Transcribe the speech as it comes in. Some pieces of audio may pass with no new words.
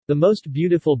The most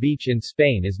beautiful beach in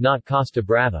Spain is not Costa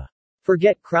Brava.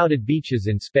 Forget crowded beaches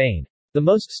in Spain. The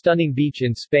most stunning beach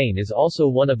in Spain is also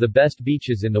one of the best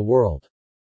beaches in the world.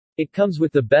 It comes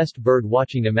with the best bird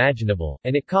watching imaginable,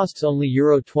 and it costs only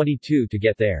 €22 to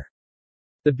get there.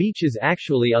 The beach is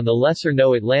actually on the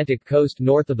lesser-known Atlantic coast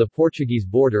north of the Portuguese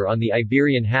border on the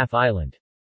Iberian half-island.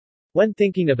 When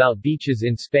thinking about beaches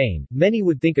in Spain, many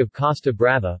would think of Costa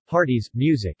Brava, parties,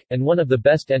 music, and one of the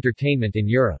best entertainment in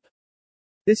Europe.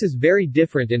 This is very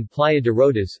different in Playa de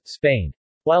Rodas, Spain.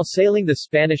 While sailing the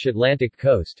Spanish Atlantic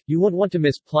coast, you won't want to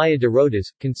miss Playa de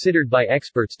Rodas, considered by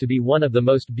experts to be one of the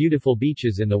most beautiful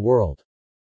beaches in the world.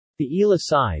 The Isla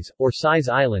Sais, or Sais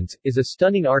Islands, is a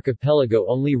stunning archipelago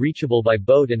only reachable by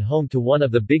boat and home to one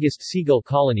of the biggest seagull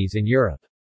colonies in Europe.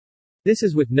 This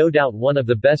is with no doubt one of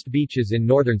the best beaches in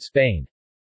northern Spain.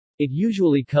 It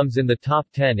usually comes in the top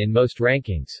 10 in most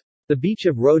rankings. The beach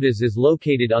of Rodas is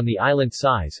located on the island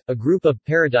Sais, a group of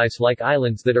paradise-like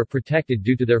islands that are protected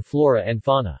due to their flora and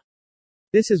fauna.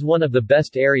 This is one of the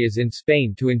best areas in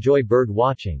Spain to enjoy bird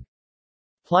watching.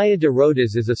 Playa de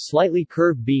Rodas is a slightly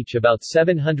curved beach about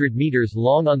 700 meters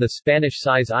long on the Spanish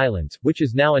Sais Islands, which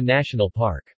is now a national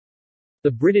park.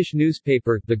 The British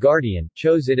newspaper, The Guardian,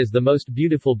 chose it as the most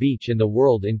beautiful beach in the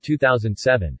world in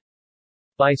 2007.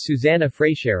 By Susana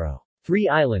Freixeiro. 3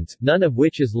 islands, none of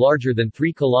which is larger than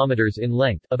 3 kilometers in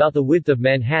length, about the width of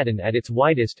Manhattan at its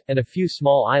widest, and a few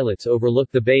small islets overlook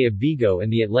the Bay of Vigo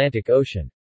and the Atlantic Ocean.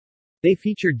 They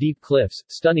feature deep cliffs,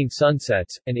 stunning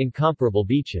sunsets, and incomparable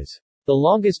beaches. The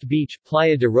longest beach,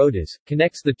 Playa de Rodas,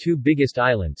 connects the 2 biggest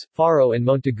islands, Faro and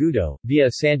Monteagudo, via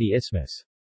a sandy isthmus.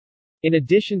 In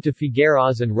addition to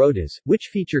Figueras and Rodas, which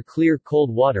feature clear cold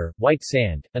water, white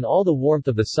sand, and all the warmth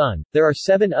of the sun, there are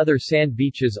 7 other sand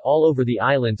beaches all over the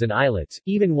islands and islets,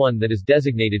 even one that is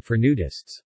designated for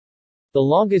nudists. The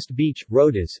longest beach,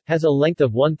 Rodas, has a length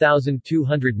of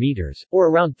 1,200 meters, or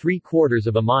around 3/4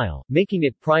 of a mile, making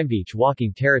it prime beach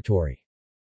walking territory.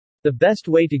 The best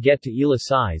way to get to Isla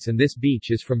Sais and this beach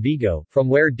is from Vigo, from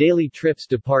where daily trips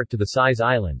depart to the Sais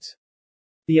Islands.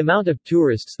 The amount of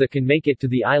tourists that can make it to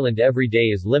the island every day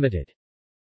is limited.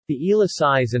 The Isla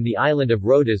Sais and the island of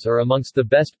Rodas are amongst the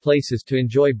best places to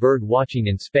enjoy bird watching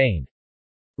in Spain.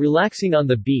 Relaxing on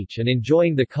the beach and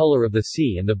enjoying the color of the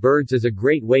sea and the birds is a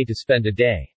great way to spend a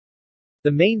day.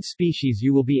 The main species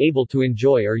you will be able to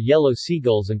enjoy are yellow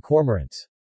seagulls and cormorants.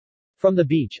 From the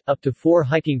beach, up to 4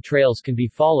 hiking trails can be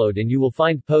followed and you will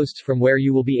find posts from where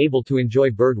you will be able to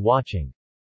enjoy bird watching.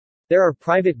 There are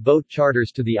private boat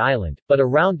charters to the island, but a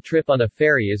round trip on a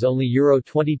ferry is only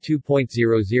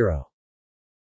 €22.00.